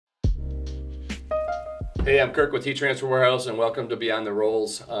Hey, I'm Kirk with Heat Transfer Warehouse, and welcome to Beyond the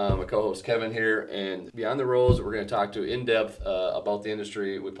Rolls. My co-host Kevin here, and Beyond the Rolls, we're going to talk to in-depth about the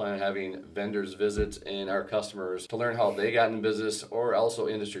industry. We plan on having vendors visit and our customers to learn how they got in business or also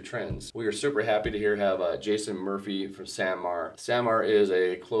industry trends. We are super happy to have Jason Murphy from Sanmar. Sanmar is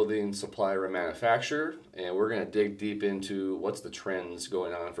a clothing supplier and manufacturer, and we're going to dig deep into what's the trends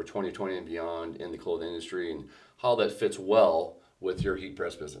going on for 2020 and beyond in the clothing industry and how that fits well with your heat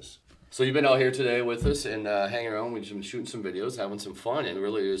press business. So you've been out here today with us and hanging around. We've been shooting some videos, having some fun, and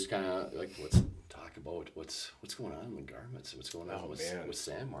really just kind of like let's talk about what's going on with garments, what's going on with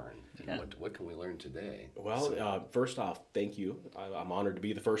Sanmar, and what can we learn today? Well, first off, thank you. I'm honored to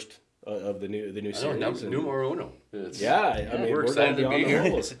be the first of the new series. Numero uno. I mean, we're excited to be here.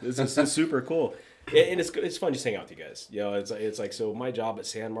 This is super cool. And it's fun just hanging out with you guys. You know, it's like, so my job at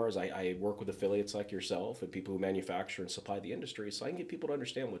Sanmar is I work with affiliates like yourself and people who manufacture and supply the industry, so I can get people to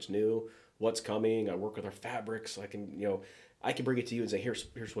understand what's new, what's coming. I work with our fabrics. I can bring it to you and say,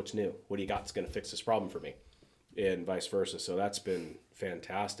 here's what's new. What do you got that's going to fix this problem for me? And vice versa. So that's been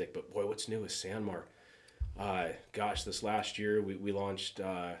fantastic. But boy, what's new is Sanmar. This last year we launched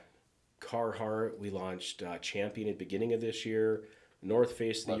Carhartt. We launched Champion at the beginning of this year. North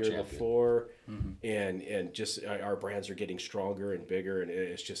Face the year before, and just our brands are getting stronger and bigger, and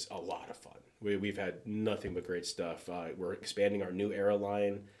it's just a lot of fun. We've had nothing but great stuff. We're expanding our new Era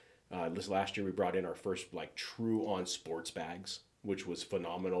line. This last year we brought in our first true on sports bags, which was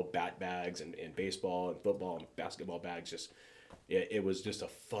phenomenal. Bat bags and baseball and football and basketball bags. It was just a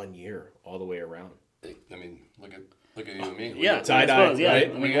fun year all the way around. I mean, look at you and me. Yeah, tie-dye,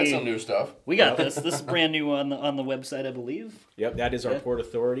 right? We got some new stuff. We got this. This is brand new on the website, I believe. Yep, that is our Port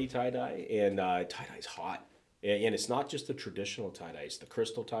Authority tie-dye, and tie-dye's hot. And it's not just the traditional tie-dye, it's the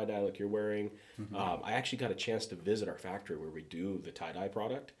crystal tie-dye like you're wearing. I actually got a chance to visit our factory where we do the tie-dye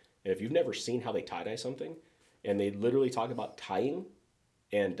product. And if you've never seen how they tie-dye something, and they literally talk about tying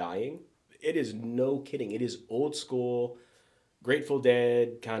and dyeing, it is no kidding. It is old school, Grateful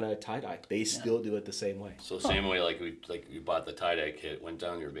Dead kind of tie-dye. They still do it the same way. So same way you bought the tie-dye kit, went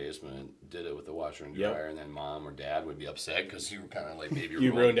down to your basement, did it with the washer and dryer, and then mom or dad would be upset because you were kind of like maybe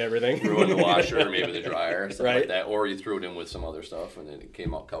you ruined everything. Ruined the washer or maybe the dryer, stuff like that. Or you threw it in with some other stuff and then it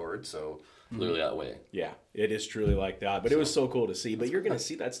came out covered. So literally that way. Yeah, it is truly like that. But it was so cool to see. But you're going to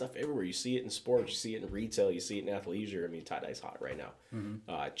see that stuff everywhere. You see it in sports, you see it in retail, you see it in athleisure. I mean, tie-dye's hot right now.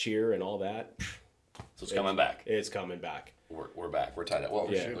 Cheer and all that. So it's coming back. It's coming back. We're back. We're tied up. Well,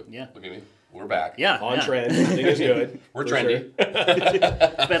 look at me. We're back. Yeah. On trend. Everything is good. We're trendy.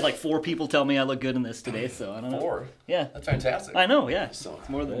 Sure. I've had 4 people tell me I look good in this today, so I don't know. 4? Yeah. That's fantastic. I know, yeah. So it's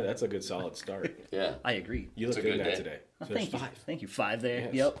more than that's a good solid start. Yeah. I agree. You look good in that today. Oh, thank you. 5. Thank you. 5 there.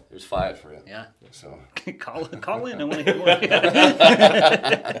 Yes. Yep. There's 5 for you. Yeah. So call in. I want to hear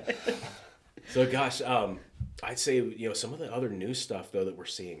more. So gosh, I'd say some of the other new stuff though that we're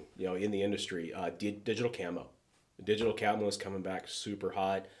seeing in the industry, digital camo. Digital camo is coming back super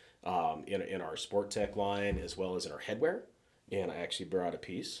hot in our Sport Tech line as well as in our headwear. And I actually brought a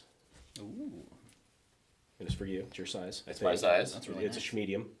piece. Ooh. And it's for you. It's your size. It's my size. That's really nice. It's a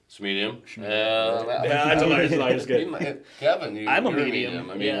medium. It's medium. That's a large. Good. Kevin, I'm a you're medium.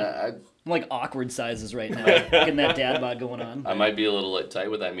 I mean, I'm like awkward sizes right now. Getting that dad bod going on. I might be a little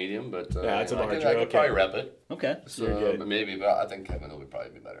tight with that medium, but it's a large. I could probably rep it. Okay. So but I think Kevin will probably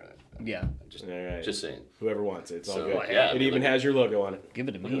be better than it. Yeah. Just saying. Whoever wants it, it's all good. Yeah, it even has your logo on it. Give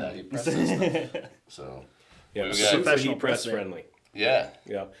it to me. He presses stuff. So super heat press friendly. Yeah.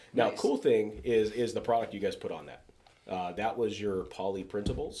 Now, cool thing is the product you guys put on that. That was your poly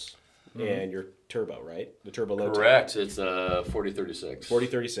printables and your turbo, right? The turbo low. Correct. It's 4036.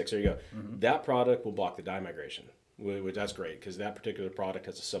 4036. There you go. That product will block the dye migration. Which that's great because that particular product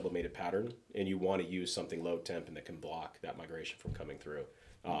has a sublimated pattern, and you want to use something low temp and that can block that migration from coming through.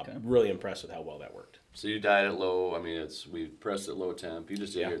 Really impressed with how well that worked. So you dyed it low. I mean, we pressed it low temp. You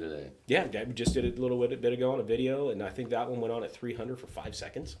just did it here today. Yeah, we just did it a little bit ago on a video, and I think that one went on at 300 for 5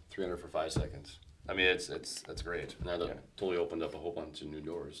 seconds. 300 for 5 seconds. I mean, that's great. Now that totally opened up a whole bunch of new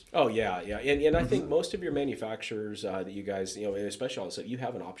doors. Oh yeah, and I think most of your manufacturers that you guys, especially on the set, you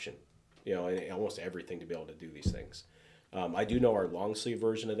have an option, in almost everything to be able to do these things. I do know our long sleeve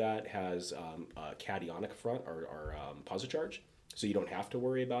version of that has a cationic front or posicharge, so you don't have to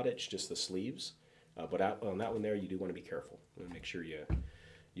worry about it. It's just the sleeves. But on that one there, you do want to be careful and make sure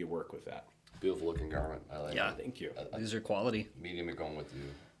you work with that. Beautiful looking garment. I like it. Yeah, thank you. These are quality. Medium are going with you.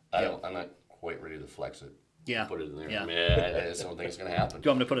 I'm not quite ready to flex it. Yeah. Put it in there. Yeah. I mean, I just don't think it's going to happen. Do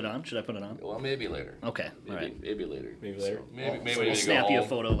you want me to put it on? Should I put it on? Well, maybe later. Okay. All right. Maybe later. So maybe so when we'll you snap go you a home.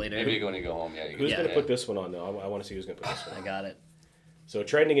 photo later. Maybe when you go home. Yeah. Who's going to put this one on though? I want to see who's going to put this one on. I got it. So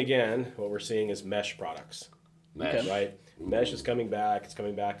trending again, what we're seeing is mesh products. Mesh. Right? Mesh is coming back. It's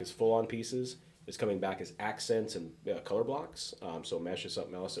coming back as full-on pieces. It's coming back as accents and color blocks. So mesh is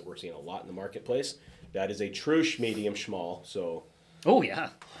something else that we're seeing a lot in the marketplace. That is a true medium schmall. So Oh yeah,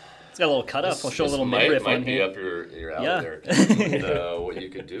 it's got a little cut up. I'll show a little might, midriff might on be here. up your alley Yeah. there. With, what you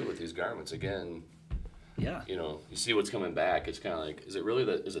could do with these garments again. Yeah. You know, you see what's coming back. It's kind of like, is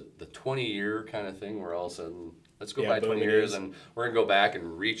it the 20-year kind of thing where all of a sudden, let's go Yeah, by boom, 20 it years is. and we're gonna go back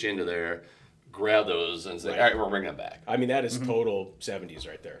and reach into there, grab those and say, Right. all right, we're bringing them back. I mean, that is total 70s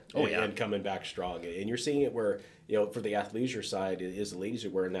right there. Oh, and, yeah. and coming back strong. And you're seeing it where, you know, for the athleisure side, it is the ladies are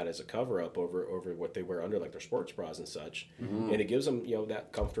wearing that as a cover up over what they wear under, like their sports bras and such. And it gives them, you know,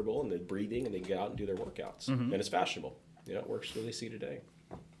 that comfortable and the breathing, and they can get out and do their workouts. And it's fashionable. You know, it works really see today.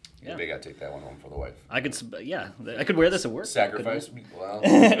 Yeah. Maybe I gotta take that one home for the wife. I could wear this at work. Sacrifice? Well,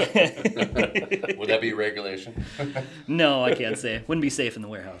 would that be regulation? No, I can't say. Wouldn't be safe in the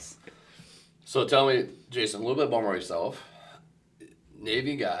warehouse. So tell me, Jason, a little bit more about yourself.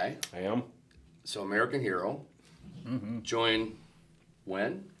 Navy guy, I am. so American hero. Joined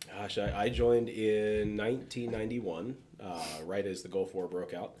when? Gosh, I joined in 1991, right as the Gulf War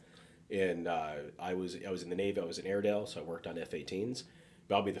broke out. And I was in the Navy. I was in Airedale, so I worked on F-18s.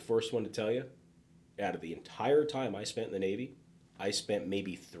 But I'll be the first one to tell you, out of the entire time I spent in the Navy, I spent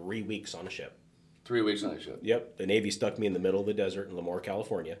maybe 3 weeks on a ship. 3 weeks on the ship. Yep, the Navy stuck me in the middle of the desert in Lemoore,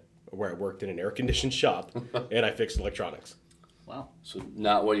 California, where I worked in an air-conditioned shop, and I fixed electronics. Wow. So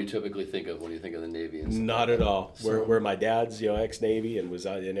not what you typically think of when you think of the Navy. And stuff Not like at that. all. Where my dad's, you know, ex-Navy and was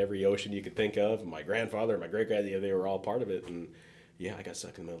out in every ocean you could think of. And my grandfather and my great-grandfather, you know, they were all part of it. And yeah, I got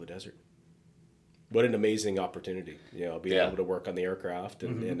stuck in the middle of the desert. What an amazing opportunity, you know, being Yeah. able to work on the aircraft.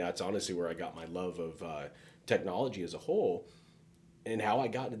 And that's honestly where I got my love of technology as a whole. And how I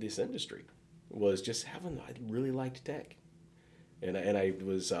got into this industry was just I really liked tech. And I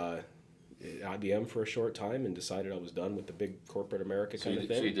was at IBM for a short time and decided I was done with the big corporate America So kind you, of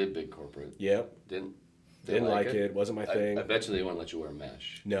thing. so you did big corporate. Yep. Didn't like it. Wasn't my thing. I bet you they wouldn't let you wear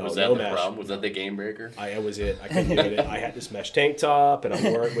mesh. No, was that no the mesh. problem? Was that the game breaker? That was it. I couldn't do it. I had this mesh tank top, and I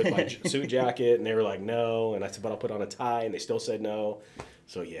wore it with my suit jacket, and they were like, no. And I said, but I'll put on a tie, and they still said no.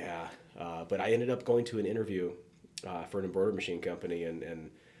 So, yeah. But I ended up going to an interview for an embroidery machine company, and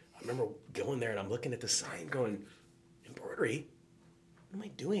I remember going there, and I'm looking at the sign going, embroidery? What am I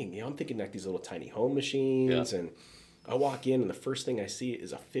doing? You know, I'm thinking like these little tiny home machines, and I walk in, and the first thing I see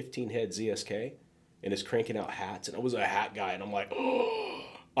is a 15-head ZSK, and it's cranking out hats, and I was a hat guy, and I'm like, oh,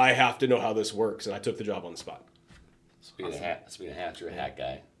 I have to know how this works, and I took the job on the spot. Speaking of hats, you're a hat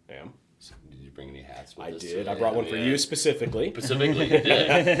guy. I am. So did you bring any hats with I us did. today? I brought one for you specifically. Specifically, you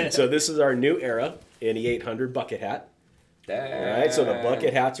did. So this is our new era, an E800 bucket hat. All right, so the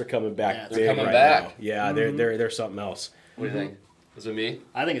bucket hats are coming back. Yeah, big they're coming right back. now. Yeah, they're something else. What do you think? Is it me?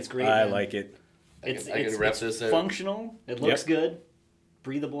 I think it's great. I man. like it. It's I can rep it's this out. functional. It looks good.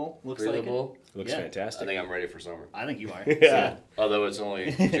 Breathable. Looks Breathable. Looks Yeah. I fantastic. think I'm ready for summer. like it. I think you are. Yeah. Although it's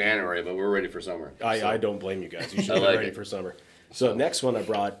only January, but we're ready for summer. I don't blame you guys. You should I be like ready it. for summer. So next one I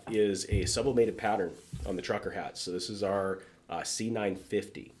brought is a sublimated pattern on the trucker hats. So this is our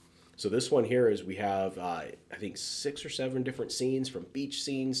C950. So this one here is we have I think 6 or 7 different scenes, from beach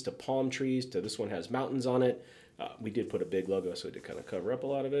scenes to palm trees to this one has mountains on it. We did put a big logo so to kind of cover up a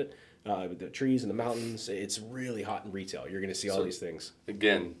lot of it. With the trees and the mountains, it's really hot in retail. You're going to see all these things.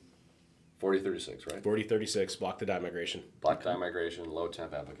 Again, 4036, right? 4036, block the dye migration. Black dye migration, low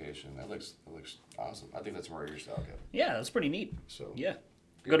temp application. That looks awesome. I think that's more your style, Kevin. Yeah, that's pretty neat. So Yeah.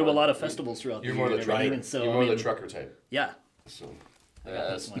 You're Go to a more- lot of festivals throughout You're the more year the and trucker. everything, and so You're I more mean, the trucker type. yeah. So got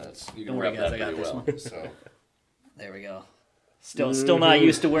that's this one. you Don't can worry, rep guys, that I got pretty this well. one. So There we go. Still not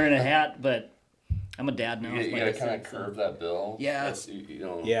used to wearing a hat, but I'm a dad now. you like gotta I kind said, of so- curve that bill. Yeah. That's, you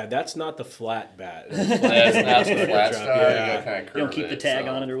know. Yeah, that's not the flat bat. That's not the flat style. You Yeah. gotta kind of curve You don't keep the tag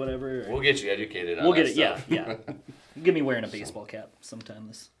so on it or whatever. We'll get you educated on We'll that get it. Yeah, stuff. yeah. Give me wearing a baseball cap sometime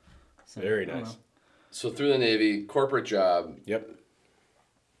this. Very I don't nice. know. So through the Navy, corporate job, Yep.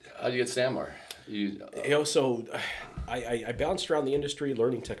 how'd you get Sanmar? You know, so I bounced around the industry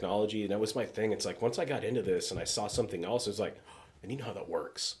learning technology, and that was my thing. It's like once I got into this and I saw something else, it was like, I need to know how that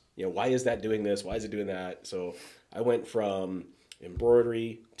works. You know, why is that doing this? Why is it doing that? So I went from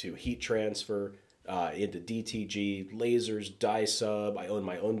embroidery to heat transfer into DTG, lasers, dye sub. I owned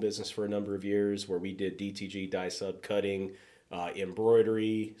my own business for a number of years where we did DTG, dye sub, cutting,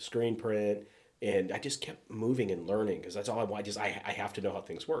 embroidery, screen print. And I just kept moving and learning because that's all I want. I have to know how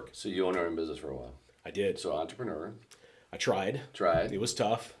things work. So you owned your own business for a while. I did. So entrepreneur. I tried. Tried. It was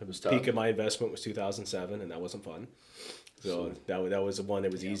tough. It was tough. peak of my investment was 2007, and that wasn't fun. So that was the one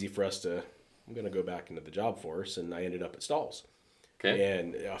that was easy for us to. I'm going to go back into the job force, and I ended up at Stalls. Okay.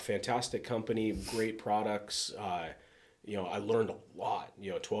 And a fantastic company, great products. You know, I learned a lot.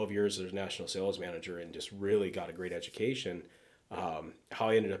 You know, 12 years as national sales manager, and just really got a great education. How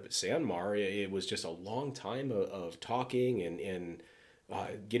I ended up at Sanmar, it was just a long time of talking and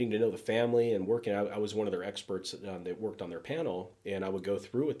getting to know the family and working. I was one of their experts that worked on their panel, and I would go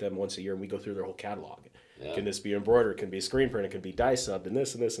through with them once a year, and we go through their whole catalog. Yeah. Can this be embroidered? Can it be screen print? It can be die subbed, and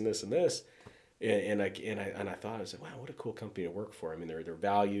this and this and this and this. And I thought, I said, wow, what a cool company to work for. I mean, their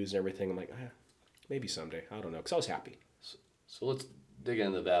values and everything. I'm like, maybe someday. I don't know, because I was happy. So let's dig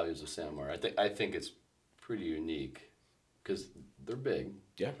into the values of Sanmar. I think it's pretty unique because they're big.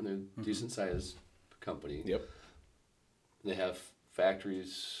 Yeah. And they're a decent sized company. Yep. They have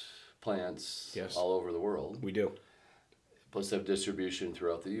factories, plants Yes. all over the world. We do. Plus they have distribution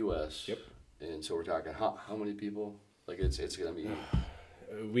throughout the U.S. Yep. And so we're talking how many people? Like it's going to be...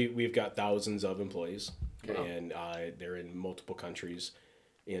 We've got thousands of employees, Wow. and they're in multiple countries.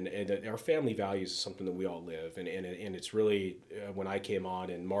 And our family values is something that we all live. And it's really, when I came on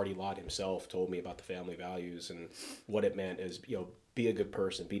and Marty Lott himself told me about the family values and what it meant is, you know, be a good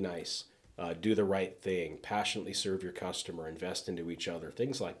person, be nice, do the right thing, passionately serve your customer, invest into each other,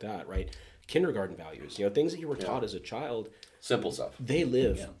 things like that, right? Kindergarten values, you know, things that you were taught as a child. Simple stuff. They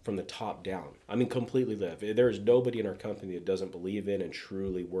live from the top down. I mean, completely live. There is nobody in our company that doesn't believe in and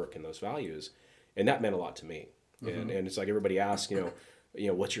truly work in those values. And that meant a lot to me. And it's like everybody asks, you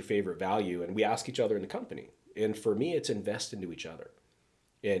know, what's your favorite value? And we ask each other in the company. And for me, it's invest into each other.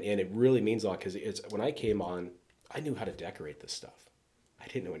 And it really means a lot because it's when I came on, I knew how to decorate this stuff. I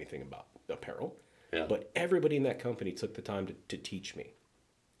didn't know anything about apparel. Yeah. But everybody in that company took the time to teach me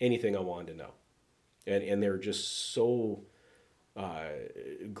anything I wanted to know. And they're just so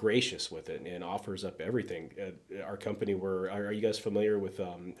gracious with it and offers up everything. Our company, are you guys familiar with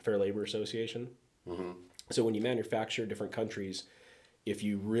Fair Labor Association? Mm-hmm. So when you manufacture different countries, if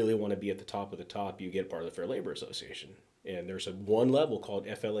you really want to be at the top of the top, you get part of the Fair Labor Association. And there's one level called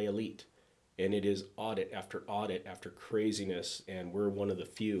FLA Elite. And it is audit after craziness. And we're one of the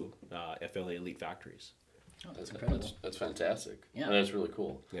few FLA Elite factories. Oh, that's incredible. That's fantastic. Yeah. And that's really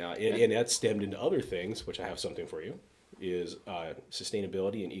cool. Yeah, and that stemmed into other things, which I have something for you, is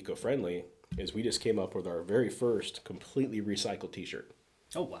sustainability and eco-friendly, is we just came up with our very first completely recycled t-shirt.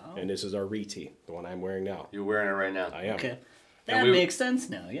 Oh, wow. And this is our re-tee, the one I'm wearing now. You're wearing it right now. I am. Okay. That makes sense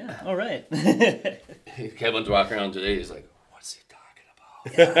now, yeah. All right. Kevin's walking around today, he's like, what's he talking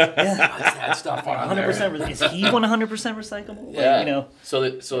about? Yeah. What's that stuff on there? 100%. Is he 100% recyclable? Yeah. Like, you know.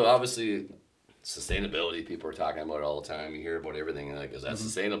 So obviously, sustainability, people are talking about it all the time. You hear about everything, and like, is that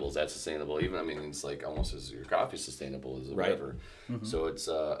sustainable? Is that sustainable? Even, I mean, it's like almost as your coffee sustainable as whatever. So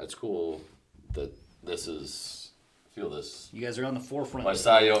it's cool that this is, feel this. You guys are on the forefront. I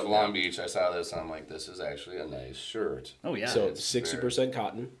saw you out in Long Beach. I saw this, and I'm like, this is actually a nice shirt. Oh, yeah. So It's 60%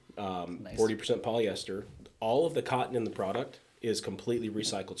 cotton, Nice. 40% polyester. All of the cotton in the product is completely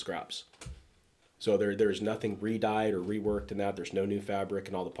recycled scraps. So there's nothing re-dyed or reworked in that. There's no new fabric,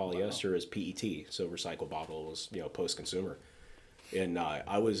 and all the polyester is PET, so recycled bottles, you know, post-consumer. And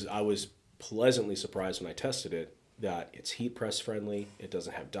I was pleasantly surprised when I tested it that it's heat press friendly. It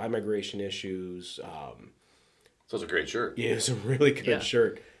doesn't have dye migration issues. So it's a great shirt. Yeah, it's a really good Yeah.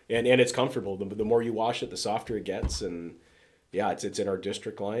 shirt, and it's comfortable. The more you wash it, the softer it gets, and yeah, it's in our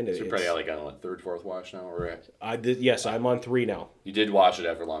district line. So you're probably like on what, third, fourth wash now, or Yes, I'm on 3 now. you did wash it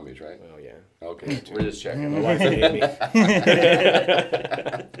after Long Beach, right? Oh yeah. Okay, we're just checking. My wife made me.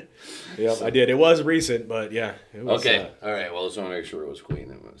 Yep, I did. It was recent, but yeah. It was, Okay, all right. Well, just want to make sure it was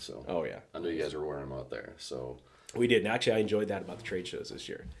clean. So Oh yeah, I know you guys are wearing them out there. So we did. And actually, I enjoyed that about the trade shows this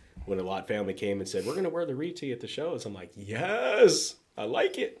year. When a lot family came and said, "We're going to wear the re-tee at the shows," I'm like, "Yes, I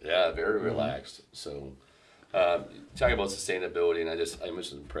like it." yeah, very relaxed. So talking about sustainability, and I'm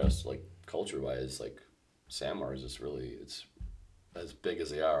just impressed, like culture-wise, like Sanmar is just really, it's as big as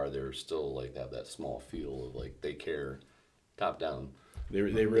they are, they're still like have that small feel of like they care, top down. They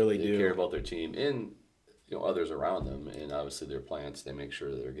really They do. care about their team and others around them, and obviously their plants. They make sure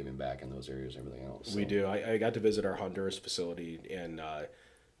that they're giving back in those areas and everything else. We So, do. I got to visit our Honduras facility, and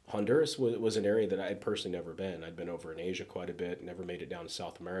Honduras was an area that I had personally never been. I'd been over in Asia quite a bit, never made it down to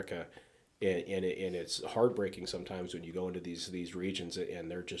South America, and it's heartbreaking sometimes when you go into these regions and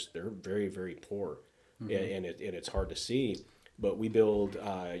they're very, very poor, and it's hard to see. But we build,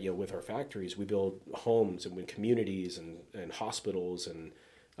 with our factories, we build homes and communities and hospitals, and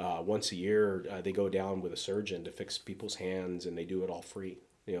once a year they go down with a surgeon to fix people's hands, and they do it all free.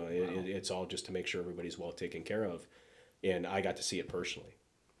 It's all just to make sure everybody's well taken care of, and I got to see it personally.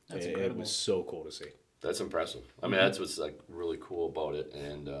 That's It incredible. was so cool to see. that's impressive. I mean, that's what's like really cool about it.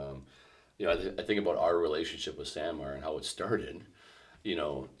 And I think about our relationship with Sanmar and how it started. you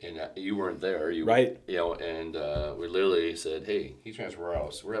know, and you weren't there. You, Right. You know, and we literally said, hey, Heat Transfer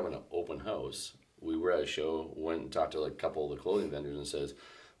Warehouse, we're having an open house. We were at a show, went and talked to like a couple of the clothing vendors and says,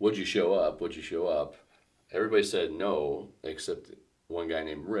 would you show up? Would you show up? Everybody said no, except one guy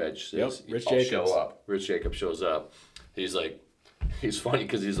named Rich says, Rich I'll Jacobs. show up. Rich Jacobs shows up. He's like, he's funny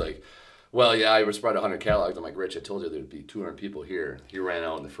because he's like, well, yeah, I spread 100 catalogs. I'm like, Rich, I told you there'd be 200 people here. He ran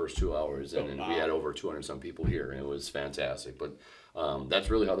out in the first 2 hours, and then we had over 200 some people here, and it was fantastic. But that's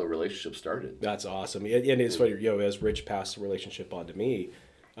really how the relationship started. That's awesome. And it's funny, you know, as Rich passed the relationship on to me,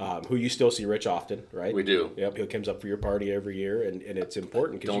 who you still see Rich often, right? We do. Yep, he comes up for your party every year, and it's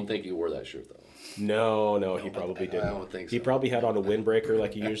important. Don't think you wore that shirt, though. No, he probably didn't. I don't think so. He probably had on a windbreaker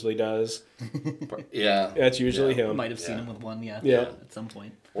like he usually does. Yeah. That's usually I him. might have seen him with one, Yeah. at some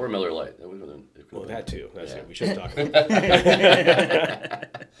point. Or a Miller Lite. Well, that too. That's Yeah. it. We should talk about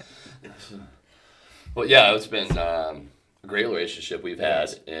that. Well, yeah, it's been a great relationship we've had,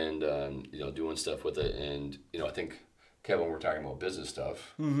 and you know, doing stuff with it, and you know, I think Kevin, we're talking about business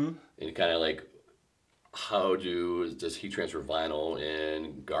stuff, and kind of like how does heat transfer vinyl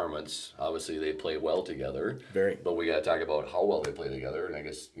and garments? Obviously, they play well together. Very. But we got to talk about how well they play together, and I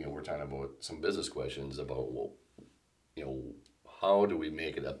guess you know we're talking about some business questions about well, you know, how do we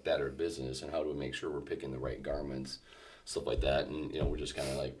make it a better business, and how do we make sure we're picking the right garments, stuff like that, and you know, we're just kind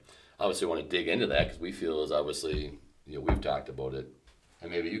of like obviously want to dig into that because we feel is obviously you know we've talked about it,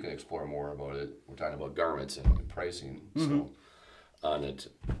 and maybe you can explore more about it. We're talking about garments and pricing, so on it.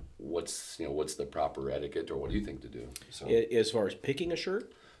 What's the proper etiquette, or what do you think to do? So As far as picking a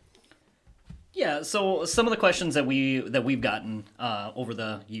shirt, Yeah, so some of the questions that we've gotten over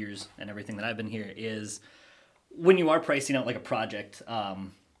the years and everything that I've been here is when you are pricing out like a project,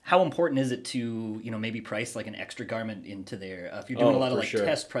 how important is it to maybe price like an extra garment into there if you're doing a lot of like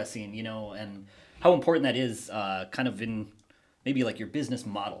test pressing, and how important that is kind of in maybe like your business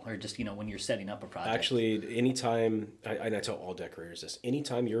model or just when you're setting up a project. Actually, anytime, and I tell all decorators this,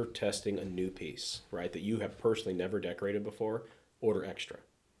 anytime you're testing a new piece, right, that you have personally never decorated before, order extra.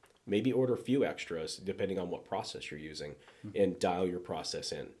 Maybe order a few extras depending on what process you're using, and dial your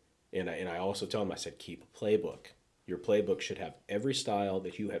process in. And I also tell them, I said, keep a playbook. Your playbook should have every style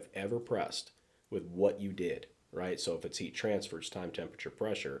that you have ever pressed with what you did, right? So if it's heat transfers, time, temperature,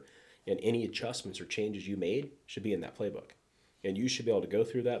 pressure, and any adjustments or changes you made should be in that playbook. And you should be able to go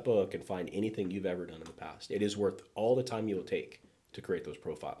through that book and find anything you've ever done in the past. It is worth all the time you will take to create those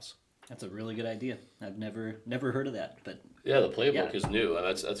profiles. That's a really good idea. I've never heard of that, but yeah, the playbook is new, and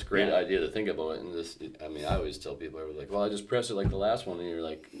that's a great idea to think about. And I always tell people, I was like, well, I just pressed it like the last one, and you're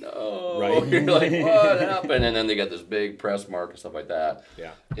like, no, right? You're like, what happened? And then they got this big press mark and stuff like that.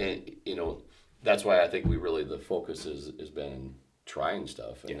 Yeah, and that's why I think the focus has been trying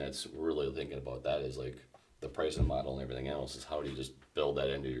stuff, and that's really thinking about that is like the pricing model and everything else is how do you just build that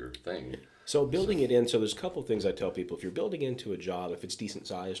into your thing. So building it in, so there's a couple of things I tell people. If you're building into a job, if it's decent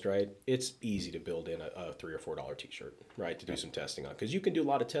sized, right, it's easy to build in a $3 or $4 t-shirt, right, to do some testing on. Because you can do a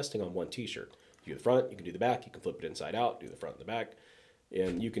lot of testing on one t-shirt. You do the front, you can do the back, you can flip it inside out, do the front and the back,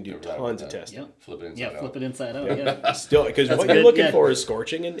 and you can do tons of testing. Yep. Flip it inside out. Flip it inside out, yeah. Still, because what you're looking for is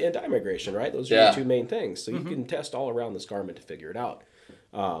scorching and dye migration, right? Those are the two main things. So you can test all around this garment to figure it out.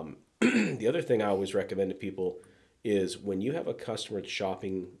 The other thing I always recommend to people is when you have a customer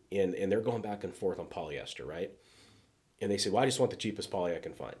shopping in and they're going back and forth on polyester, right? And they say, well, I just want the cheapest poly I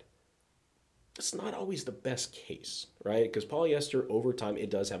can find. It's not always the best case, right? Because polyester, over time,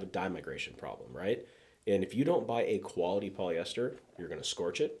 it does have a dye migration problem, right? And if you don't buy a quality polyester, you're going to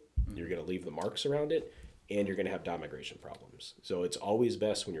scorch it, you're going to leave the marks around it, and you're going to have dye migration problems. So it's always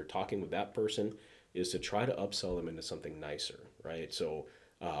best when you're talking with that person is to try to upsell them into something nicer, right? So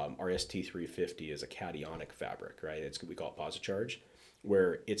our ST350 is a cationic fabric, right? We call it Posicharge,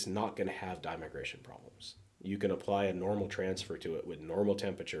 where it's not going to have dye migration problems. You can apply a normal transfer to it with normal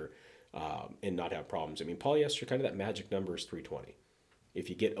temperature and not have problems. I mean, polyester, kind of that magic number is 320. If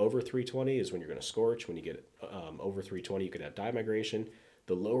you get over 320 is when you're going to scorch. When you get over 320, you can have dye migration.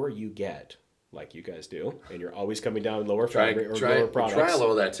 The lower you get, like you guys do, and you're always coming down lower fabric or lower products. Try to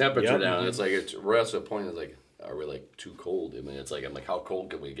lower that temperature down. It's like we're at a point. It's like, are we like too cold? I mean, it's like I'm like, how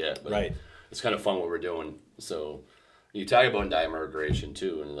cold can we get? But right. It's kind of fun what we're doing. So you talk about dye migration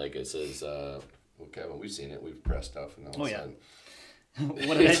too, and like it says, well, Kevin, we've seen it. We've pressed stuff, and all of a sudden,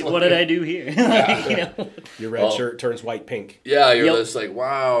 what did I do here? Your red shirt turns white pink. Yeah, you're just like,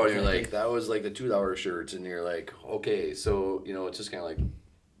 wow, and you're like, that was like the $2 shirts, and you're like, okay, so it's just kind of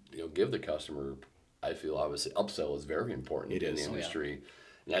like, give the customer. I feel obviously upsell is very important in the industry,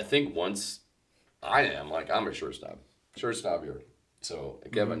 and I think once I'm a shirt snob here. So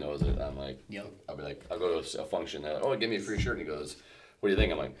Kevin knows it. I'm like, I'll be like, I'll go to a function that, give me a free shirt, and he goes, what do you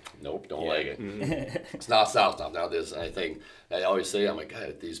think? I'm like, nope, don't like it. It's not South, not this. And I think, I always say, I'm like, God,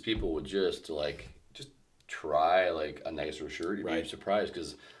 if these people would just try like a nicer shirt, you'd be surprised.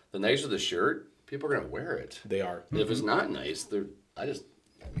 Because the nicer the shirt, people are going to wear it. They are. If it's not nice,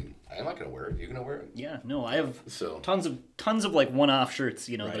 I'm not going to wear it. You going to wear it? Yeah, no, I have tons of like one-off shirts,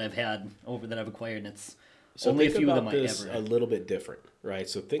 that I've had that I've acquired, and it's only a few of them I ever had. A little bit different, right?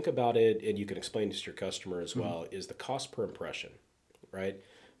 So think about it, and you can explain this to your customer as well, is the cost per impression, right?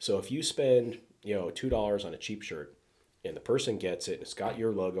 So if you spend, $2 on a cheap shirt, and the person gets it, and it's got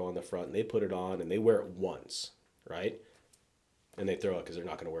your logo on the front, and they put it on, and they wear it once, right? And they throw it because they're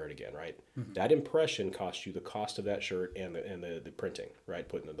not going to wear it again, right? That impression costs you the cost of that shirt and the printing, right?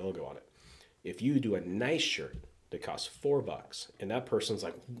 Putting the logo on it. If you do a nice shirt that costs $4, and that person's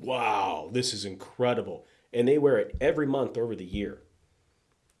like, wow, this is incredible, and they wear it every month over the year,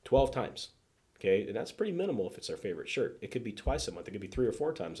 12 times, okay? And that's pretty minimal if it's their favorite shirt. It could be twice a month. It could be 3 or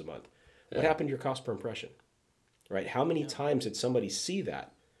 4 times a month. What happened to your cost per impression, right? How many times did somebody see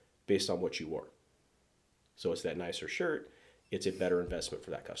that based on what you wore? So it's that nicer shirt. It's a better investment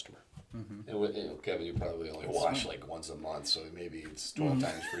for that customer. And Kevin, you probably only wash like once a month, so maybe it's 12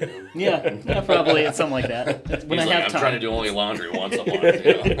 times for you. Yeah, probably it's something like that. When He's I have I'm time. trying to do only laundry once a month.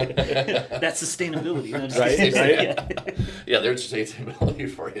 That's sustainability. Right? Yeah, there's sustainability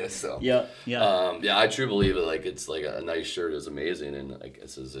for you. So Yeah. I truly believe that it's like a nice shirt is amazing, and I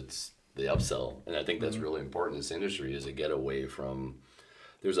guess it's the upsell, and I think that's really important in this industry is to get away from.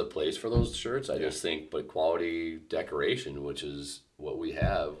 There's a place for those shirts, I just think, but quality decoration, which is what we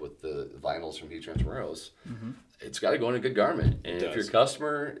have with the vinyls from Heat Transfer Warehouse, it's got to go in a good garment. And if your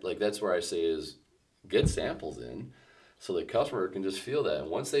customer, that's where I say is get samples in so the customer can just feel that. And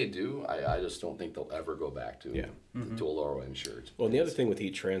once they do, I just don't think they'll ever go back to a lower end shirt. Well, and the other thing with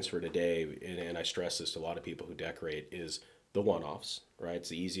Heat Transfer today, and I stress this to a lot of people who decorate, is the one-offs, right? It's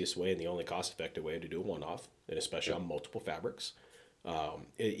the easiest way and the only cost-effective way to do a one-off, and especially on multiple fabrics.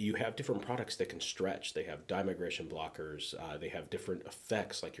 You have different products that can stretch. They have dye migration blockers. They have different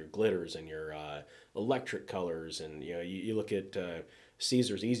effects like your glitters and your electric colors. And you look at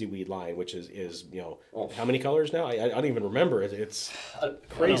Caesar's Easy Weed line, which is how many colors now? I don't even remember. It's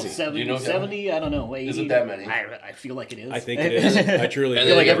crazy. 70, I don't know. Is it that many? I feel like it is. I think it is. I truly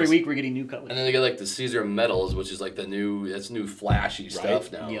feel like every week we're getting new colors. And then they get the Caesar metals, which is like that's new flashy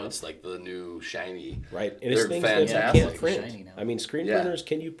stuff now. Yep. It's like the new shiny. Right. And it's things fantastic. that you can't print. Shiny now. I mean, screen printers,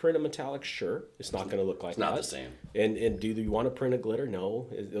 can you print a metallic? Sure. It's not going to look like that. It's not the same. And do you want to print a glitter? No.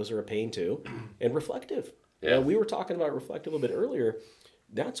 Those are a pain too. And reflective. Yeah. We were talking about reflective a little bit earlier.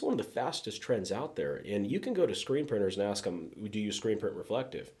 That's one of the fastest trends out there. And you can go to screen printers and ask them, do you screen print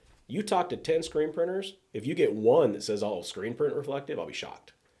reflective? You talk to 10 screen printers, if you get one that says, oh, screen print reflective, I'll be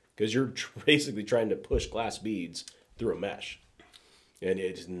shocked. Because you're basically trying to push glass beads through a mesh. And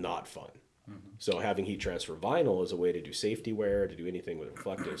it's not fun. So having heat transfer vinyl is a way to do safety wear, to do anything with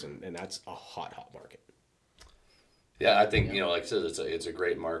reflectives, and that's a hot market. Yeah, I think, like I said, it's a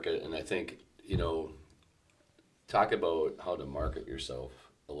great market. And I think, talk about how to market yourself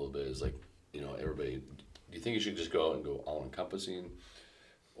a little bit is everybody, do you think you should just go out and go all encompassing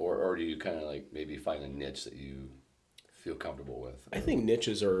or do you kind of maybe find a niche that you feel comfortable with? I think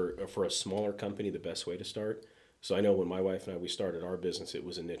niches are, for a smaller company, the best way to start. So I know when my wife and we started our business, it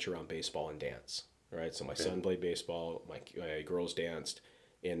was a niche around baseball and dance, right? So my son played baseball, my girls danced,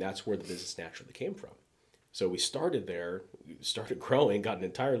 and that's where the business naturally came from. So we started there, started growing, got an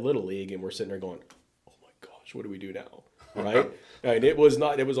entire little league, and we're sitting there going, what do we do now, right? And it was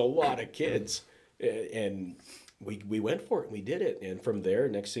a lot of kids, and we went for it and we did it. And from there,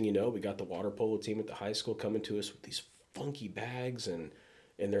 next thing you know, we got the water polo team at the high school coming to us with these funky bags, and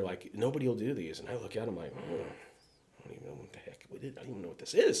they're like, nobody will do these. And I look at them like, I don't even know what the heck we did. I don't even know what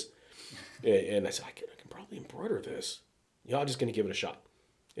this is. And I said, I can probably embroider this. I'm just going to give it a shot.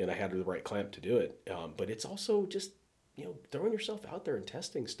 And I had the right clamp to do it. But it's also just throwing yourself out there and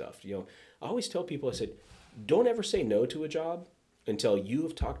testing stuff. I always tell people, I said, don't ever say no to a job until you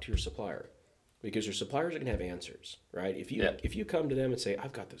have talked to your supplier, because your suppliers are going to have answers, right? If you come to them and say,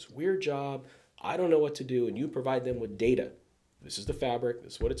 I've got this weird job, I don't know what to do, and you provide them with data, this is the fabric,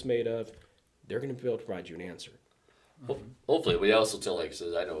 this is what it's made of, they're going to be able to provide you an answer. Hopefully, we also tell,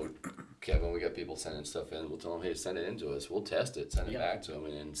 I know, Kevin, we got people sending stuff in, we'll tell them, hey, send it in to us, we'll test it, send it back to them,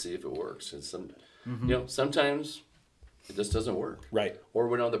 and see if it works. And sometimes it just doesn't work. Right. Or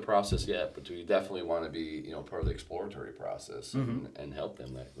we don't know the process yet, but we definitely want to be, part of the exploratory process and help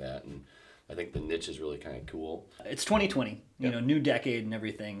them like that. And I think the niche is really kind of cool. It's 2020, new decade and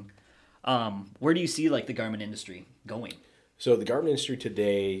everything. Where do you see the garment industry going? So the garment industry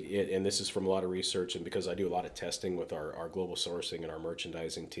today, and this is from a lot of research, and because I do a lot of testing with our global sourcing and our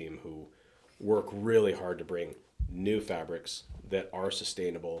merchandising team, who work really hard to bring new fabrics that are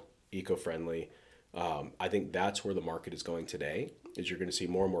sustainable, eco-friendly. I think that's where the market is going today. Is you're going to see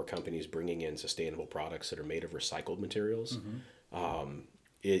more and more companies bringing in sustainable products that are made of recycled materials.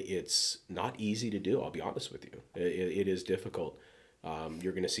 It's not easy to do. I'll be honest with you. It is difficult.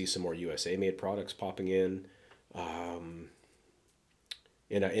 You're going to see some more USA made products popping in.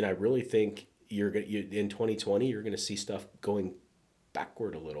 And I really think in 2020 you're going to see stuff going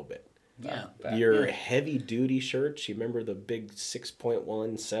backward a little bit. Yeah. Your heavy duty shirts, you remember the big 6.1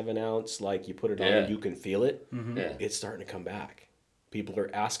 7-ounce, like you put it on and you can feel it. Yeah. It's starting to come back. People are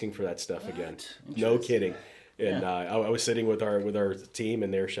asking for that stuff again. No kidding. And I was sitting with our team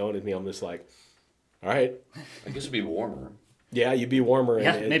and they're showing it to me. I'm just like, all right. I guess it'd be warmer. Yeah, you'd be warmer.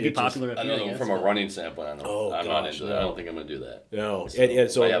 Yeah, and maybe it just- popular. I don't know, from a running standpoint, I'm not into that. no. I don't think I'm going to do that. No, So,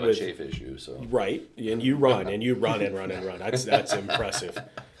 and so I have a with- chafe issue, so. Right, and you run and run. That's impressive.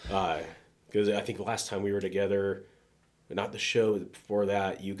 Because I think last time we were together, not the show before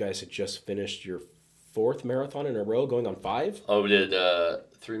that, you guys had just finished your 4th marathon in a row, going on 5. Oh, we did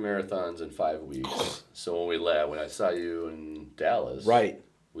 3 marathons in 5 weeks. So when we left, when I saw you in Dallas, Right.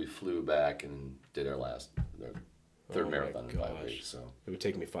 we flew back and did our third marathon in 5 weeks. So It would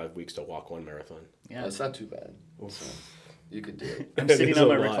take me 5 weeks to walk 1 marathon. Yeah. that's not too bad. So you could do it. I'm sitting It's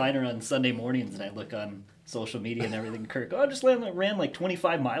on a my lot. recliner on Sunday mornings and I look on social media and everything. Kirk, I just ran like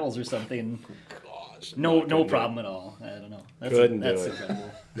 25 miles or something. Gosh, No problem at all. I don't know. Couldn't do that's it.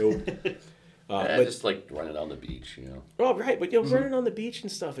 incredible. Nope. I just like running on the beach, you know. Oh, right, but running on the beach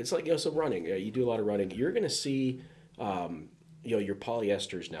and stuff. It's like so running. You do a lot of running. You're gonna see, your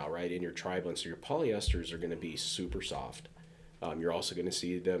polyesters now, right, in your tri-blend. So your polyesters are gonna be super soft. You're also gonna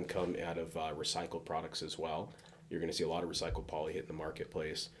see them come out of recycled products as well. You're gonna see a lot of recycled poly hit in the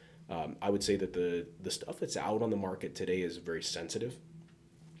marketplace. I would say that the stuff that's out on the market today is very sensitive.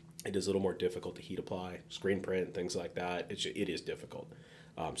 It is a little more difficult to heat apply, screen print, things like that. It is difficult.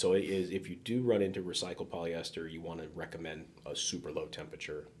 So it is, if you do run into recycled polyester, you want to recommend a super low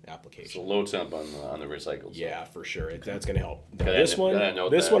temperature application. So low temp on the recycled Yeah, for sure. That's going to help. Now, Gotta this know one, that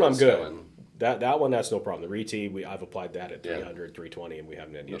I'm is good. coming. That one, that's no problem. The Reti, I've applied that at Yeah. 300, 320, and we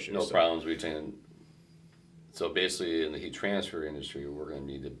haven't had any issues. No so. problems retaining. So basically, in the heat transfer industry, we're going to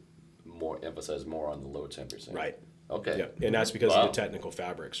need to emphasize more on the low temp. Right. Okay. Yeah, and that's because Wow. of the technical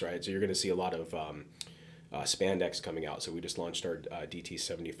fabrics, right? So you're going to see a lot of spandex coming out. So we just launched our DT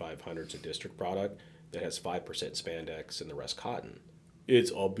 7500. It's a district product that has 5% spandex and the rest cotton.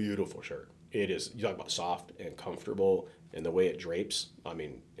 It's a beautiful shirt. It is. You talk about soft and comfortable, and the way it drapes. I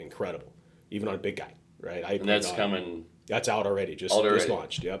mean, incredible. Even on a big guy, right? And that's coming. That's out already. Just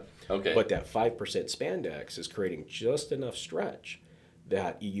launched. Yep. Okay. But that 5% spandex is creating just enough stretch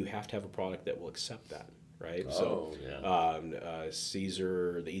that you have to have a product that will accept that, right? Oh, yeah.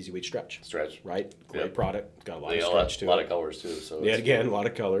 Caesar, the Easy Weight Stretch. Stretch. Right? Great Yep. product. Got a lot They of got stretch to a lot it. of colors too. So Yeah, it's- again, a lot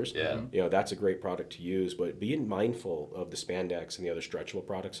of colors. Yeah. That's a great product to use, but being mindful of the spandex and the other stretchable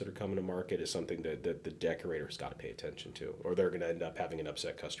products that are coming to market is something that the decorator's got to pay attention to, or they're going to end up having an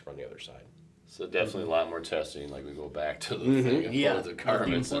upset customer on the other side. So definitely a lot more testing. Like we go back to the thing of Yeah. the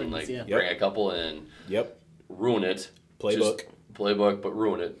garments and importance, like yeah. bring a couple in, Yep. ruin it. Playbook. Playbook, but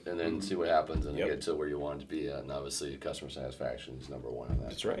ruin it, and then see what happens, and Yep. get to where you want it to be at. And obviously, customer satisfaction is number one on that.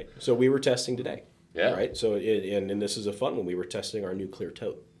 That's right. So we were testing today. Yeah. Right. So and this is a fun one. We were testing our new clear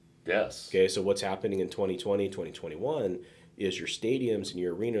tote. Yes. Okay. So what's happening in 2020, 2021 is your stadiums and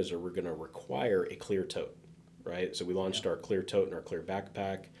your arenas are going to require a clear tote. Right. So we launched our clear tote and our clear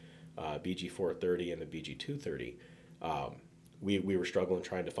backpack, BG 430 and the BG 230. We were struggling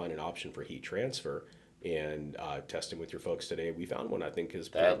trying to find an option for heat transfer, and testing with your folks today, we found one I think is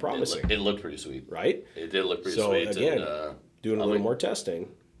pretty promising. It looked pretty sweet. Right. It did look pretty So sweet. again, and, doing a little more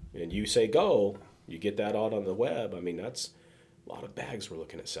testing, and you say go, you get that out on the web. I mean, that's a lot of bags we're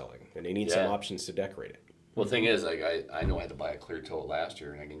looking at selling, and they need some Yeah. options to decorate it. Well, the thing is, like I know I had to buy a clear tote last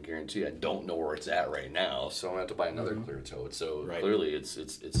year, and I can guarantee I don't know where it's at right now, so I'm gonna have to buy another clear tote. So Right. clearly, it's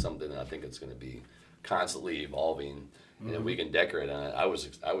something that I think it's going to be constantly evolving, and if we can decorate on it, I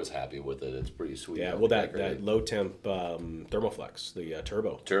was happy with it. It's pretty sweet. Yeah, how well, we that decorated. low temp Thermoflex, the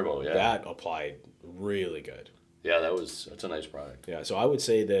turbo, yeah, that applied really good. yeah, that's a nice product. Yeah, so I would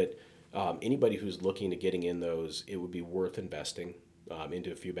say that anybody who's looking to getting in those, it would be worth investing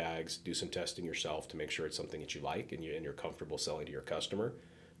into a few bags, do some testing yourself to make sure it's something that you like and you're comfortable selling to your customer.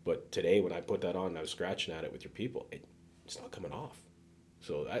 But today, when I put that on and I was scratching at it with your people, it's not coming off.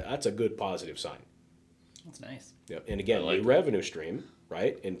 So that's a good positive sign. That's nice. Yeah, and again, I like new that. revenue stream,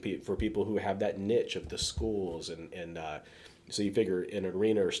 right? And for people who have that niche of the schools and So you figure in an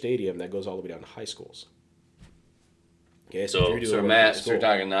arena or stadium, that goes all the way down to high schools. Okay, So, if you're doing mass, school, you're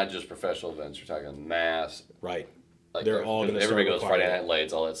talking not just professional events, you're talking mass. right. Like They're all going to everybody goes requiring Friday that. Night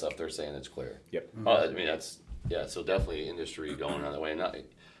Lights, all that stuff. They're saying it's clear. Yep. I mean, so definitely industry going on that way. And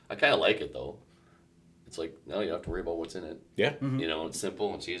I kind of like it though. It's like, no, you don't have to worry about what's in it. Yeah. You know, it's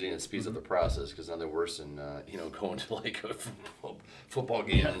simple, it's easy, and it speeds up the process because nothing worse than, going to like a football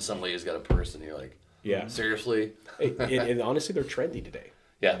game and some lady's got a purse and you're like, Yeah. seriously? And honestly, they're trendy today.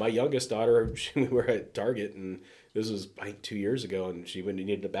 Yeah. My youngest daughter, we were at Target, and this was, I think, 2 years ago, and she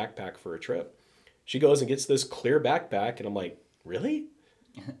needed a backpack for a trip. She goes and gets this clear backpack, and I'm like, really?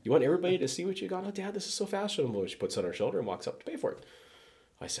 You want everybody to see what you got? Oh, Dad, this is so fashionable. She puts it on her shoulder and walks up to pay for it.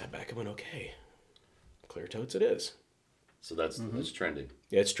 I sat back and went, okay, clear totes it is. So that's trendy.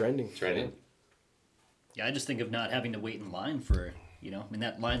 Yeah, it's trending. Trending. Yeah, I just think of not having to wait in line for, I mean,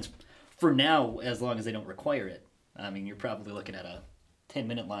 that line's, for now, as long as they don't require it. I mean, you're probably looking at a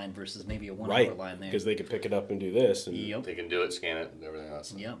 10-minute line versus maybe a 1 hour line there. Because they can pick it up and do this. And Yep. They can do it, scan it, and everything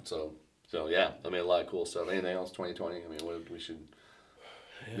else. Yep. So yeah, I mean, a lot of cool stuff. Anything else 2020? I mean, what we should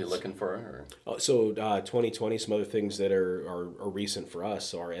be looking for? Or? So 2020, some other things that are recent for us.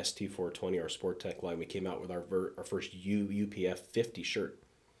 So our ST420, our Sport Tech line, we came out with our first UPF 50 shirt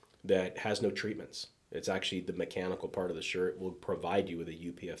that has no treatments. It's actually the mechanical part of the shirt will provide you with a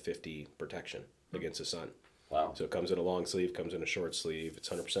UPF 50 protection against the sun. Wow. So it comes in a long sleeve, comes in a short sleeve. It's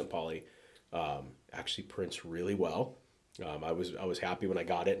 100% poly. Actually prints really well. I was happy when I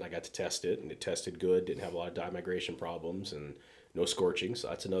got it and I got to test it, and it tested good. Didn't have a lot of dye migration problems and no scorching. So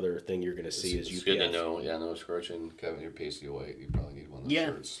that's another thing you're going to see is UPF. It's good to know. Yeah, no scorching. Kevin, you're pasty white. You probably need one of those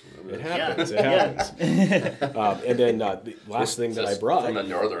shirts. It happens. It happens. And then the last thing that I brought from a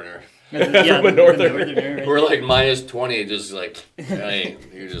northerner. Yeah, from a northerner. right? We're like minus 20, just like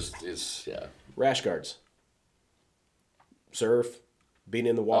you're just it's. Rash guards. Surf, being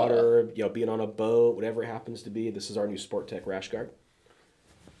in the water, being on a boat, whatever it happens to be. This is our new Sport Tech rash guard.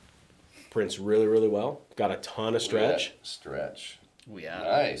 Prints really, really well. Got a ton of stretch. Stretch. Yeah.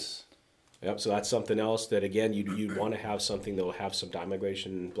 Nice. Yep. So that's something else that again you'd want to have something that will have some dye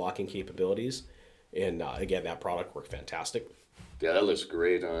migration blocking capabilities, and again that product worked fantastic. Yeah, that looks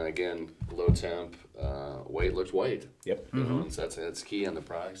great. Again, low temp, white looks white. Yep. You know, that's key on the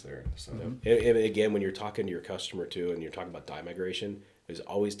products there. So. And again, when you're talking to your customer too, and you're talking about dye migration, is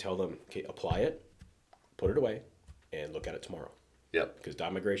always tell them, okay, apply it, put it away, and look at it tomorrow. Yep. Because dye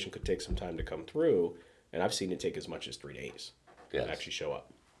migration could take some time to come through, and I've seen it take as much as 3 days to actually show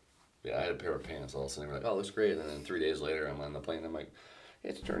up. Yeah, I had a pair of pants all of a sudden. They were like, oh, looks great. And then 3 days later, I'm on the plane. I'm like,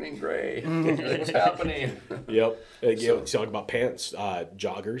 it's turning gray. What's happening? Yep. You talk about pants,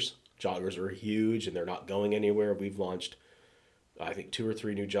 joggers. Joggers are huge, and they're not going anywhere. We've launched, I think, 2 or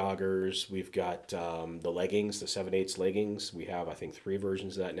 3 new joggers. We've got the leggings, the 7/8 leggings. We have, I think, 3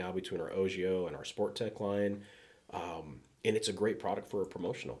 versions of that now between our Ogio and our Sport Tech line. And it's a great product for a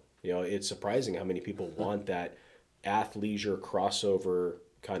promotional. It's surprising how many people want that athleisure crossover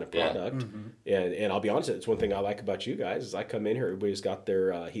kind of product. And I'll be honest, it's one thing I like about you guys is I come in here, everybody's got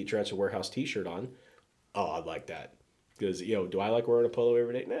their Heat Transfer Warehouse t-shirt on. Oh, I like that. Because, do I like wearing a polo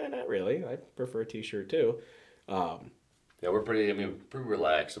every day? Nah, not really. I prefer a t-shirt too. Yeah, we're pretty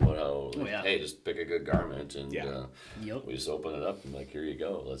relaxed about how, hey, just pick a good garment and we just open it up and like, here you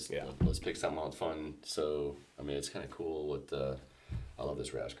go. Let's pick something out fun. So, I mean, it's kind of cool with I love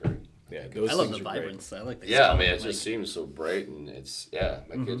this rash guard. Yeah, I love the vibrance. Great. I like the I mean, it just seems so bright, and it's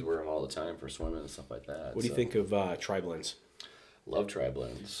my kids wear them all the time for swimming and stuff like that. What do you think of tri-blends? Love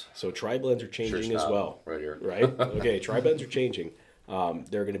tri-blends. So tri-blends are changing as well. Right here. Right? Okay, tri-blends are changing.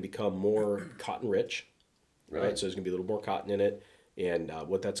 They're going to become more cotton rich. Right? So there's going to be a little more cotton in it, and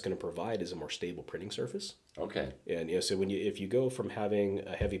what that's going to provide is a more stable printing surface. Okay. And so if you go from having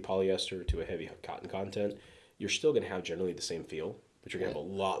a heavy polyester to a heavy cotton content, you're still going to have generally the same feel, but you're going to have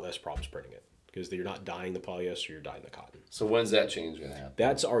a lot less problems printing it because you're not dyeing the polyester, you're dyeing the cotton. So when's that change going to happen?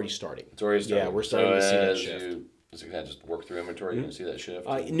 That's already starting. It's already starting. Yeah, we're starting to see that shift. Is it going to just work through inventory? You can see that shift?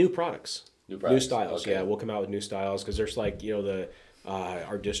 New products. New styles. Okay. Yeah, we'll come out with new styles because there's like,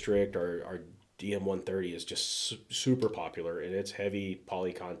 our district, our DM130 is just super popular, and it's heavy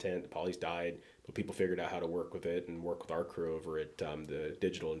poly content. The poly's dyed, but people figured out how to work with it and work with our crew over at the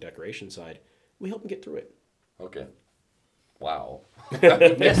digital and decoration side. We help them get through it. Okay. Wow. So,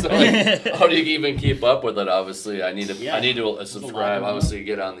 like, how do you even keep up with it? Obviously, I need to subscribe. Obviously,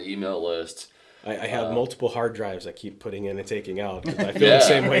 get on the email list. I have multiple hard drives I keep putting in and taking out because I feel the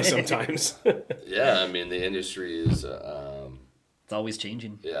same way sometimes. Yeah, I mean the industry is. It's always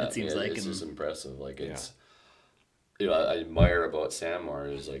changing. Yeah, it seems like it's just impressive. Like it's, I admire about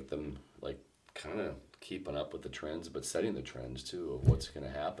Sanmar is like them like kind of keeping up with the trends, but setting the trends too of what's going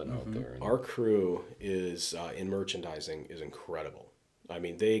to happen out there. Our crew is in merchandising is incredible. I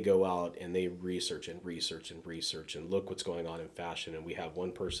mean, they go out and they research and research and research and look what's going on in fashion. And we have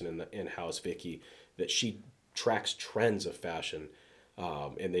one person in the in-house, Vicky, that she tracks trends of fashion.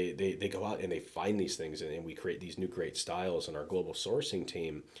 And they go out and they find these things, and we create these new great styles. And our global sourcing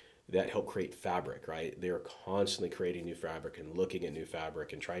team that help create fabric, right? They're constantly creating new fabric and looking at new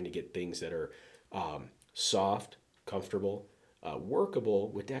fabric and trying to get things that are soft, comfortable,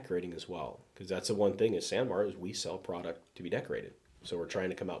 workable with decorating as well. Because that's the one thing at Sanmar is we sell product to be decorated. So we're trying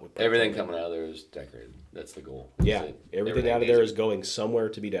to come out with everything coming out of there is decorated. That's the goal. Yeah, everything out of there is going somewhere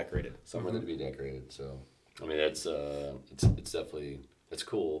to be decorated. Somewhere to be decorated. So I mean, that's it's definitely it's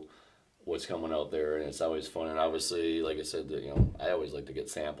cool what's coming out there, and it's always fun. And obviously, like I said, I always like to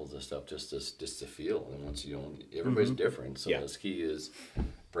get samples of stuff just to feel. And once everybody's different, so the key is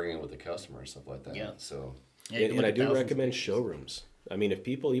bringing it with the customer and stuff like that. Yeah. So and I do recommend showrooms. I mean, if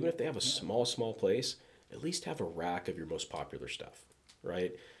people, even if they have a small place, at least have a rack of your most popular stuff,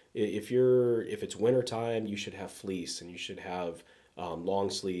 right? If it's winter time, you should have fleece, and you should have long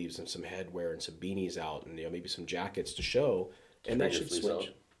sleeves and some headwear and some beanies out, and maybe some jackets to show. And that should switch. Out?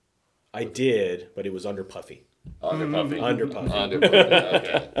 I did, but it was under puffy. Under puffy. Under puffy.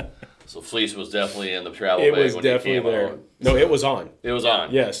 Okay. So fleece was definitely in the travel bag. It was definitely there. Out. No, it was on. It was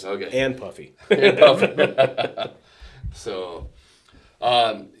on. Yes. Okay. And puffy. And puffy. So,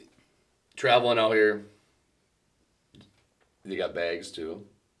 traveling out here, you got bags too.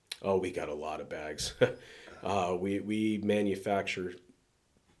 Oh, we got a lot of bags. We manufacture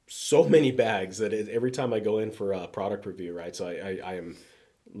so many bags that every time I go in for a product review, right? So I am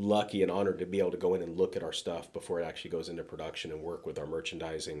lucky and honored to be able to go in and look at our stuff before it actually goes into production and work with our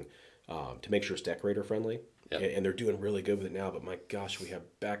merchandising to make sure it's decorator friendly. Yep. And they're doing really good with it now. But my gosh, we have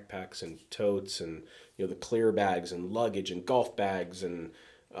backpacks and totes and the clear bags and luggage and golf bags and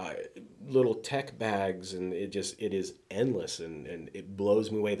little tech bags, and it is endless, and it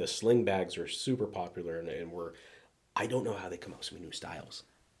blows me away. The sling bags are super popular, and I don't know how they come up with so many new styles,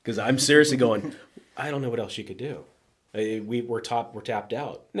 because I'm seriously going, I don't know what else you could do. We're tapped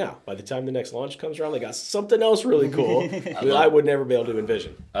out. Now, by the time the next launch comes around, they got something else really cool that I would never be able to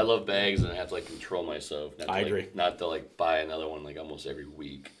envision. I love bags, and I have to control myself. I agree. Not to buy another one almost every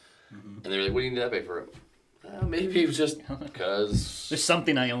week. And they're like, "What do you need that bag for?" Maybe it's just because there's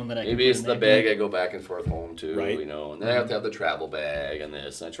something I own that I maybe it's the bag I go back and forth home to, right? And then I have to have the travel bag and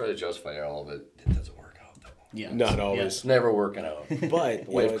this, and I try to justify all of it. It doesn't work out though. Yeah, not always. Yeah. It's never working out. But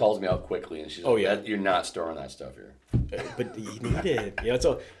the wife calls me out quickly, and she's like, "You're not storing that stuff here." But you need it.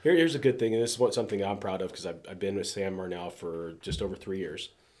 So here's a good thing, and this is something I'm proud of, because I've been with Sanmar now for just over 3 years,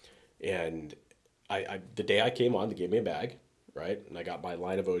 and the day I came on, they gave me a bag, right, and I got my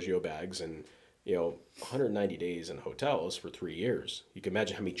line of Ogio bags, and 190 days in hotels for 3 years. You can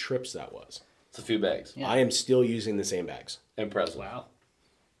imagine how many trips that was. It's a few bags. Yeah. I am still using the same bags. Impressive. Wow.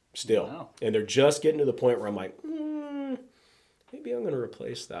 Still. Wow. And they're just getting to the point where I'm like, maybe I'm going to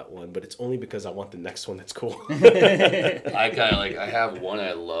replace that one, but it's only because I want the next one that's cool. I kind of I have one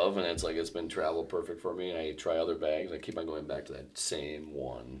I love, and it's been travel perfect for me, and I try other bags. I keep on going back to that same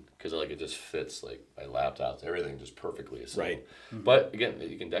one because it just fits my laptops, everything just perfectly. So. Right. But again,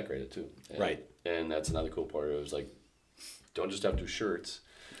 you can decorate it too. Right. And that's another cool part. It was don't just have to do shirts.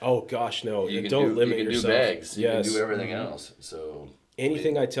 Oh gosh, no! You don't limit yourself. You can do bags. You can do everything else. So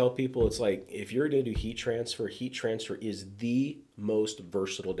anything I tell people, it's if you're going to do heat transfer is the most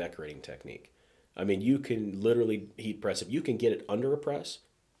versatile decorating technique. I mean, you can literally heat press. If you can get it under a press,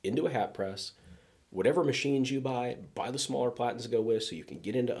 into a hat press, whatever machines you buy the smaller platens to go with, so you can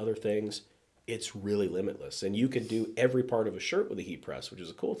get into other things. It's really limitless, and you can do every part of a shirt with a heat press, which is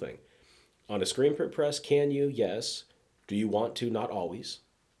a cool thing. On a screen print press, can you? Yes. Do you want to? Not always.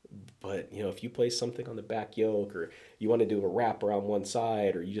 But, if you place something on the back yoke, or you want to do a wrap around one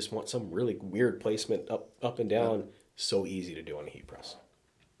side, or you just want some really weird placement up and down, so easy to do on a heat press.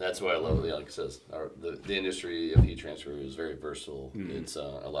 That's what I love. Like it says, the industry of heat transfer is very versatile. It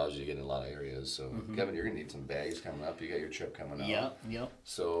allows you to get in a lot of areas. So, Kevin, you're going to need some bags coming up. You got your trip coming up. Yeah.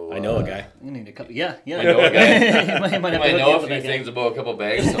 So I know a guy. I'm going to need a couple. Yeah. I know a guy. you might know a few things about a couple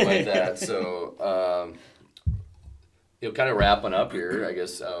bags, something like that. So, kind of wrapping up here, I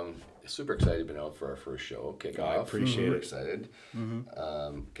guess. Super excited to be out for our first show kickoff. I appreciate it. Excited.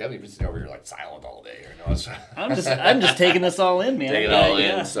 Kevin, you've been sitting over here silent all day. I'm just taking this all in, man. Take it all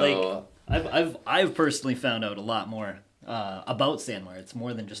in. So I've personally found out a lot more about Sanmar. It's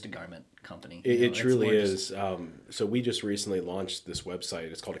more than just a garment company. It truly is. So we just recently launched this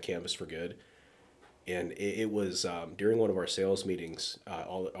website. It's called A Canvas for Good. And it was during one of our sales meetings,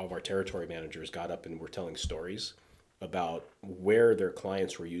 all of our territory managers got up and were telling stories about where their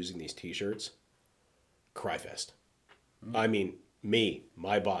clients were using these T-shirts. Cryfest. I mean,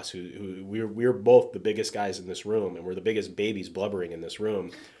 my boss, who we're both the biggest guys in this room, and we're the biggest babies blubbering in this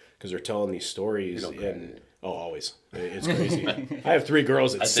room because they're telling these stories. And always, it's crazy. I have 3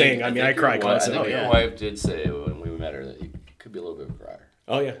 girls that sing. I cry constantly. I think your wife did say when we met her that you could be a little bit of a crier.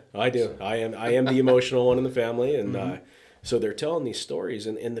 Oh yeah, I do. I am the emotional one in the family, and so they're telling these stories.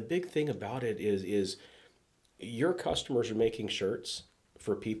 And the big thing about it is your customers are making shirts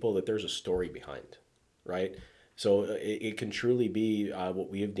for people that there's a story behind, right? So it can truly be what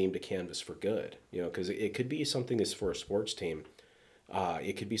we have deemed a canvas for good, because it could be something that's for a sports team.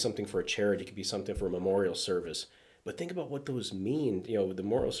 It could be something for a charity. It could be something for a memorial service. But think about what those mean. The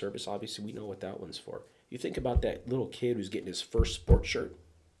memorial service, obviously, we know what that one's for. You think about that little kid who's getting his first sports shirt.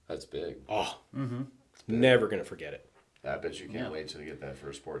 That's big. Oh, never going to forget it. I bet you can't wait till you get that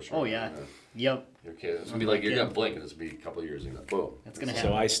first sports shirt. Oh, yeah. Yep. Your kid, it's going to be like you're going to blink and it's going to be a couple of years and boom. That's going to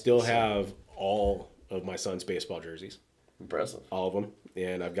happen. So I still have all of my son's baseball jerseys. Impressive. All of them.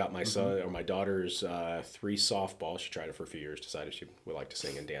 And I've got my son or my daughter's 3 softball. She tried it for a few years, decided she would like to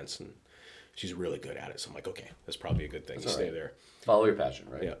sing and dance, and she's really good at it. So I'm like, okay, that's probably a good thing. Stay there. Follow your passion,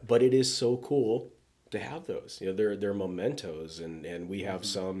 right? Yeah. But it is so cool to have those. They're mementos, and we have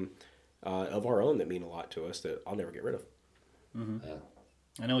some of our own that mean a lot to us that I'll never get rid of. Yeah.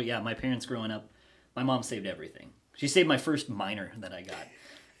 I know, my parents growing up, my mom saved everything. She saved my first minor that I got.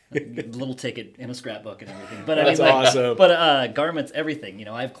 A little ticket in a scrapbook and everything. But That's awesome. But garments, everything.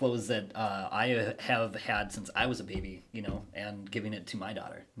 I have clothes that I have had since I was a baby, and giving it to my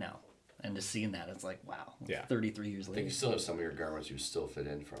daughter now. And just seeing that, it's like, wow. Yeah. 33 years I think later. you still have some of your garments you still fit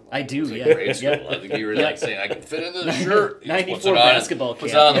in from. I do, like yeah. grade school. I think you were like saying, I can fit into the shirt. 94 basketball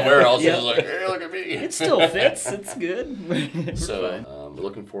Puts cap. it on the warehouse Yeah. and is like, hey, look at me. It still fits. It's good. We're So fine. we're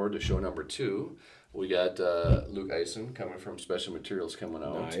looking forward to show number 2. We got Luke Eisen coming from Special Materials coming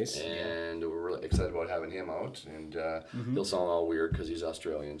out. Nice. And we're really excited about having him out. And he'll sound all weird because he's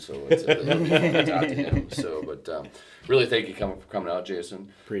Australian, so it's a little fun to talk to him. So, but really thank you for coming out,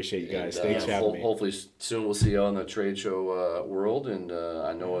 Jason. Appreciate you guys. And, Thanks for having me. Hopefully soon we'll see you on the trade show world. And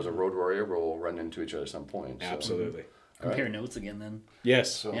I know as a road warrior, we'll run into each other at some point. So. Absolutely. Compare notes again then.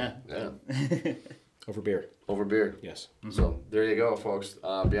 Yes. So, Yeah. Over beer. Over beer. Yes. So there you go, folks.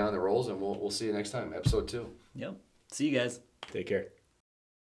 Beyond the Rolls, and we'll see you next time, episode 2. Yep. See you guys. Take care.